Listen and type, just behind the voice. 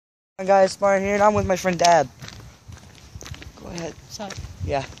Hi guys, Spartan here, and I'm with my friend Dad. Go ahead. Sorry.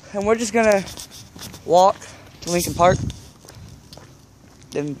 Yeah, and we're just gonna walk to Lincoln Park.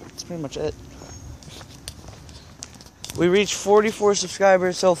 And that's pretty much it. We reached 44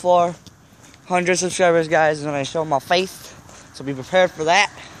 subscribers so far. 100 subscribers, guys, and I show my face, so be prepared for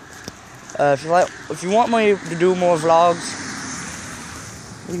that. If you want me to do more vlogs,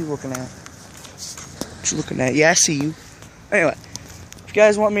 what are you looking at? What you looking at? Yeah, I see you. Anyway, if you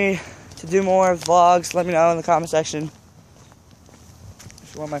guys want me to do more vlogs, let me know in the comment section.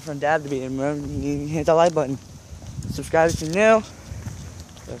 If you want my friend Dad to be in, remember, you hit the like button. Subscribe if you're new.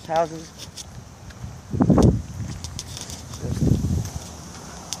 There's houses.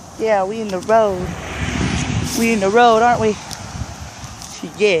 Yeah, we in the road. We in the road, aren't we?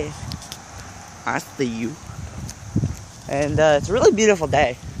 Yeah. I see you. And it's a really beautiful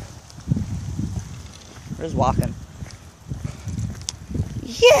day. We're just walking.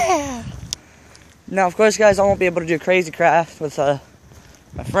 Yeah! Now, of course, guys, I won't be able to do Crazy Craft with my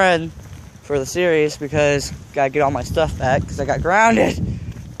friend for the series because I gotta get all my stuff back because I got grounded.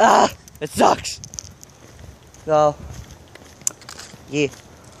 It sucks. So, yeah.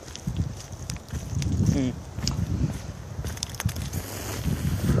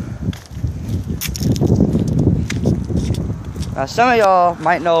 Now, some of y'all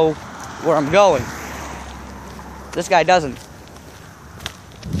might know where I'm going. This guy doesn't.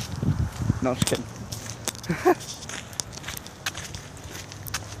 No, just kidding.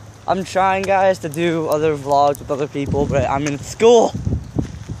 I'm trying, guys, to do other vlogs with other people, but I'm in school.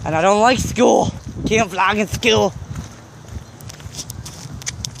 And I don't like school. Can't vlog in school.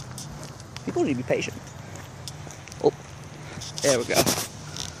 People need to be patient. Oh, there we go.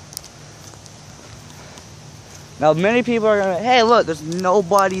 Now, many people are gonna, hey, look, there's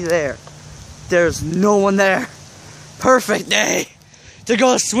nobody there. There's no one there. Perfect day to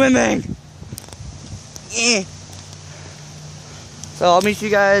go swimming. Yeah. So I'll meet you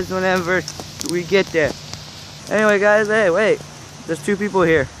guys whenever we get there. Anyway, guys, hey, wait. There's two people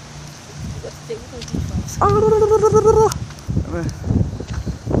here.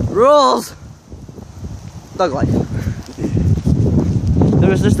 Rules. Thug life. There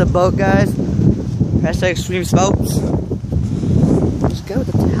was just a boat, guys. Hashtag extreme spouts. Just go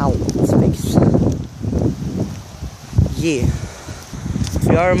with the towel space. Yeah.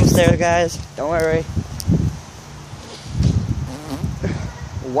 We are almost there, guys. Don't worry.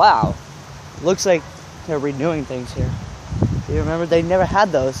 Wow. Looks like they're redoing things here. You remember, they never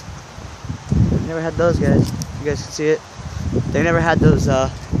had those. They never had those, guys. You guys can see it. They never had those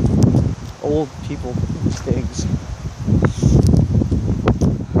old people things.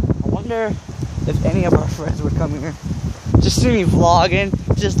 I wonder if any of our friends would come here. Just see me vlogging,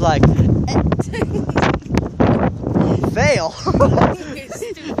 just like fail.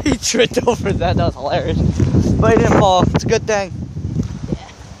 He tripped over that. That was hilarious. But he didn't fall. It's a good thing. Yeah.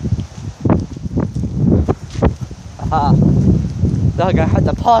 Y'all gonna have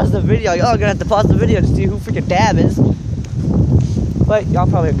to pause the video. Y'all gonna have to pause the video to see who freaking Dab is. But y'all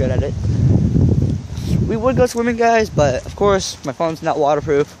probably are good at it. We would go swimming, guys, but of course my phone's not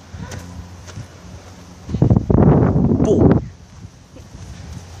waterproof. Bull.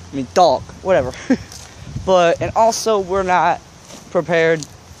 I mean, dog. Whatever. And also we're not prepared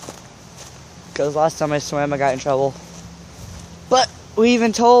because last time I swam I got in trouble. But we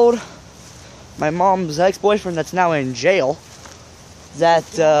even told my mom's ex-boyfriend that's now in jail that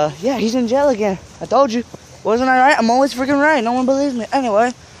yeah, he's in jail again. I told you. Wasn't I right? I'm always freaking right. No one believes me.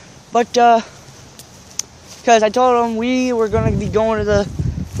 Anyway, but because I told him we were going to be going to the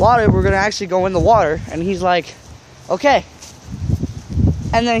water, we're going to actually go in the water, and he's like, okay.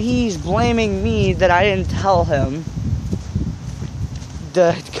 And then he's blaming me that I didn't tell him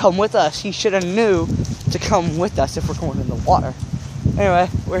to come with us. He should have knew to come with us if we're going in the water. Anyway,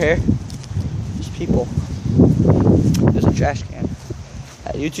 we're here. There's people. There's a trash can.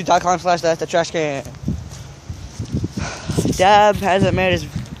 At youtube.com/that's the trash can. Dab hasn't made his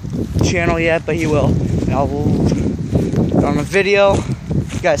channel yet, but he will. And I'll on a video.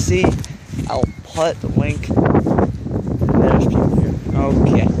 You guys see, I'll put the link. There's people here.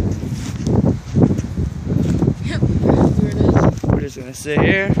 Okay. Yep, there it is. We're just gonna sit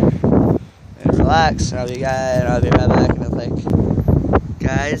here and relax. I'll be right back in a sec.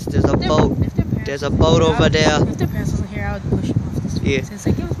 Guys, there's a boat. There's a boat over there. If their parents wasn't here, I would push them off the street. Yeah. Since,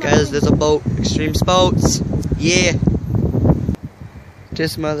 like, Guys, there's a boat. Extreme Spouts. Yeah.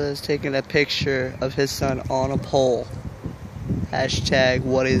 This mother is taking a picture of his son on a pole. Hashtag,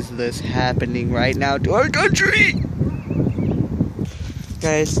 what is this happening right now to our country?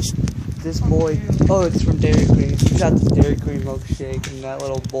 Guys, this boy. Oh, it's from Dairy Queen. He's got this Dairy Queen milkshake, and that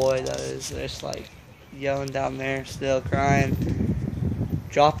little boy that is just like yelling down there, still crying.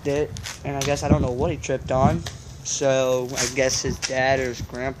 Dropped it, and I guess I don't know what he tripped on. So I guess his dad or his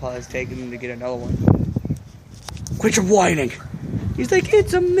grandpa is taking him to get another one. Quit your whining. He's like,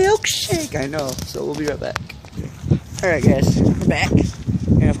 it's a milkshake. I know. So we'll be right back. All right, guys, we're back,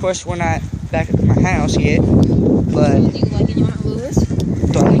 and of course we're not back at my house yet. But Do you like anyone at Lewis?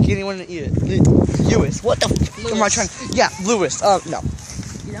 don't like anyone to eat it. Lewis, what the fuck am I trying? Yeah, Lewis. No. You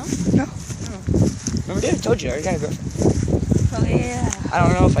don't? No. Remember, dude, I told you I already got a girlfriend. Oh yeah. I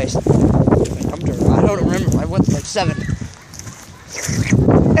don't know if I come to her. I don't remember. I went to like 7.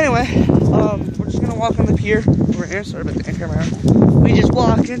 Anyway, we're just gonna walk on the pier. We're here. Sorry about the anchor man. We just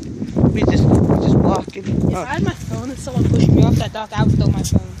walking. We just walking. If I had my phone and someone pushed me off that dock, I would throw my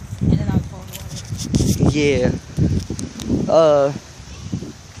phone and then I would fall in the water. Yeah.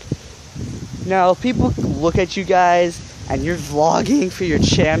 Now, if people look at you guys and you're vlogging for your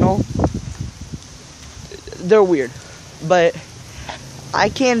channel, they're weird. But I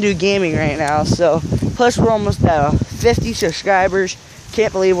can't do gaming right now, so plus we're almost at 50 subscribers.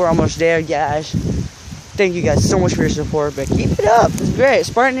 Can't believe we're almost there, guys. Thank you guys so much for your support, but keep it up. It's great.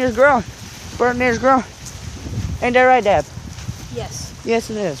 Spartan is growing. Spartan is growing. Ain't that right, Dad? Yes. Yes,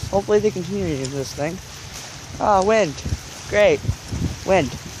 it is. Hopefully they continue using this thing. Oh, wind. Great.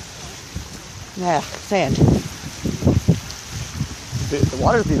 Wind. Yeah, sand. The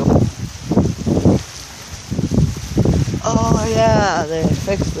water's beautiful. Oh, yeah, they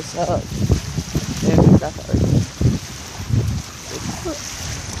fixed this up. They fixed that part.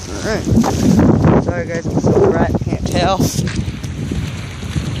 Alright. Sorry, guys, I'm so bright. Can't tell.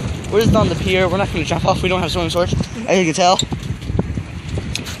 We're just on the pier. We're not going to jump off. We don't have swimming shorts. As you can tell.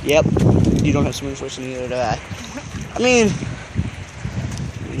 Yep. You don't have swimming shorts, and neither do I. I mean,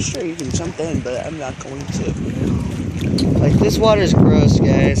 sure you can jump in, but I'm not going to. Like, this water is gross,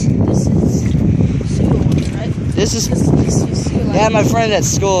 guys. This is sewer water, right? This is... sewer, Yeah, my friend at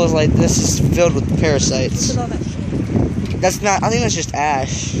school is like, this is filled with parasites. Look at all that shit. That's not... I think that's just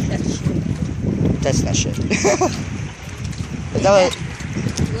ash. That's shit. That's not shit. But that was,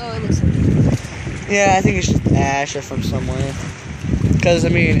 Well, it looks like it. yeah, I think it's just ash or from somewhere. Because, I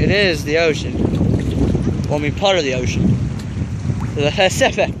mean, it is the ocean. Well, I mean, part of the ocean. The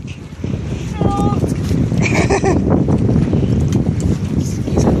Pacific.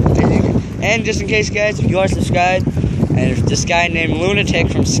 And just in case, guys, if you are subscribed, and if this guy named Lunatic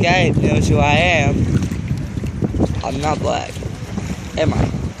from Skype knows who I am, I'm not black. Am I?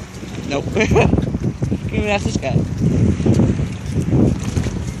 Nope. Even ask this guy.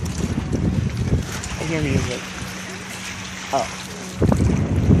 I hear music. Oh.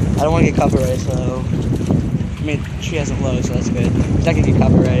 I don't want to get copyrighted, so... I mean, she hasn't low, so that's good. Not gonna get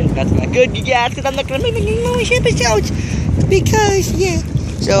copyrighted. That's not good, you guys, because I'm not gonna make any more episodes. Because, yeah.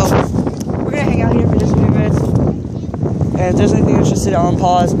 So, we're gonna hang out here for just a few minutes. And if there's anything interested, I'll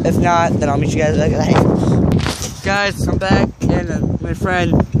pause. If not, then I'll meet you guys back at the house. Guys, I'm back, and my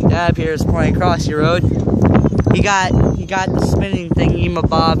friend Dab here is playing Crossy Road. He got the spinning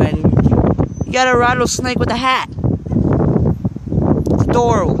thingy-mabob, and he got a rattlesnake with a hat. It's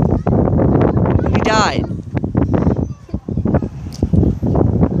adorable. And he died.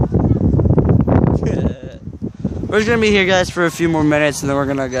 We're just gonna be here, guys, for a few more minutes, and then we're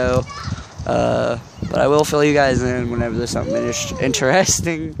gonna go. But I will fill you guys in whenever there's something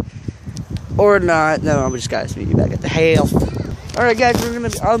interesting or not. Then I'll just guys meet you back at the house. All right, guys,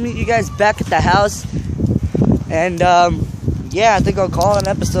 I'll meet you guys back at the house, and yeah, I think I'll call it an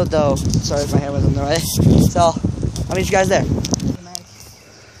episode though. Sorry if my hair was in the way. So I'll meet you guys there.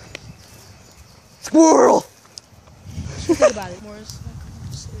 Squirrel. Think about it. Morris.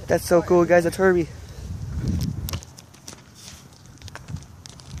 That's so cool, guys. That's Herbie.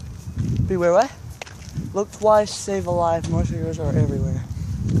 Beware what? Look twice, save a life. Most heroes are everywhere.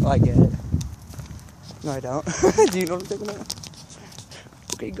 Oh, I get it. No, I don't. Do you know what I'm talking about?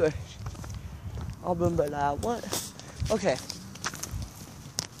 Okay, good. I'll remember that. What? Okay.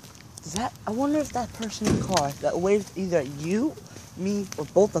 Does that? I wonder if that person in the car that waved either at you, me, or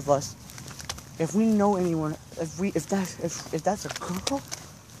both of us. If we know anyone, if that's a girl,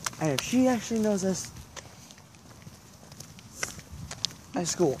 and if she actually knows us at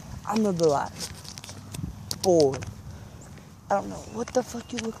school, I'm gonna be like, boy, I don't know what the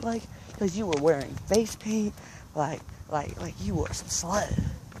fuck you look like, because you were wearing face paint, like you were some slut.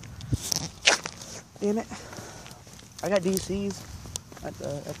 Damn it. I got DCs at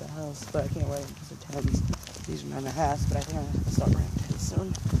the house, but I can't wear them because they're 10s. These are 9.5s, but I think I'm gonna start wearing 10s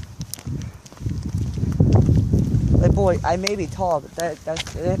soon. Like, boy, I may be tall, but it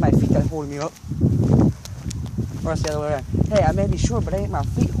ain't my feet that holding me up. Or it's the other way around. Hey, I may be short, but it ain't my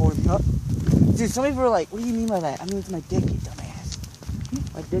feet holding me up. Dude, some people are like, what do you mean by that? I mean, it's my dick, you dumbass.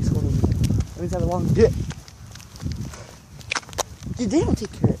 My dick's holding me up. That means I have a long dick. Dude, they don't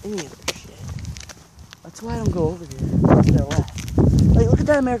take care of any of their shit. That's why I don't go over here. Unless they're left. Like, look at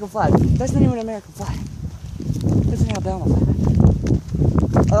that American flag. That's not even an American flag. That's an Alabama flag.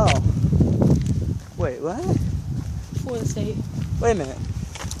 Oh. Wait, what? For the state. Wait a minute.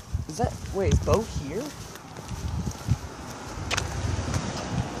 Is that... Wait, is Bo here?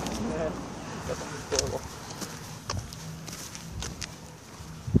 Yeah. That's horrible.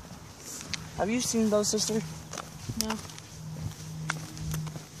 Have you seen Bo's sister? No.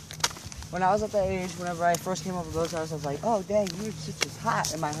 When I was at that age, whenever I first came over to Bo's house, I was like, oh, dang, your sister's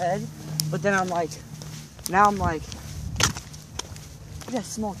hot in my head. But then I'm like, now I'm like, you got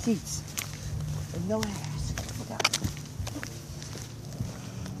small teeth and no ass. Look out.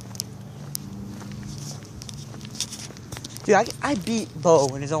 Dude, I beat Bo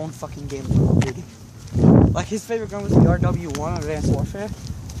in his own fucking game of Call of Duty. Like, his favorite gun was the RW1 on Advanced Warfare.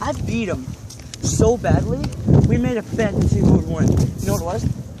 I beat him so badly, we made a bet to see who would win. You know what it was?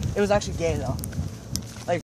 It was actually gay, though.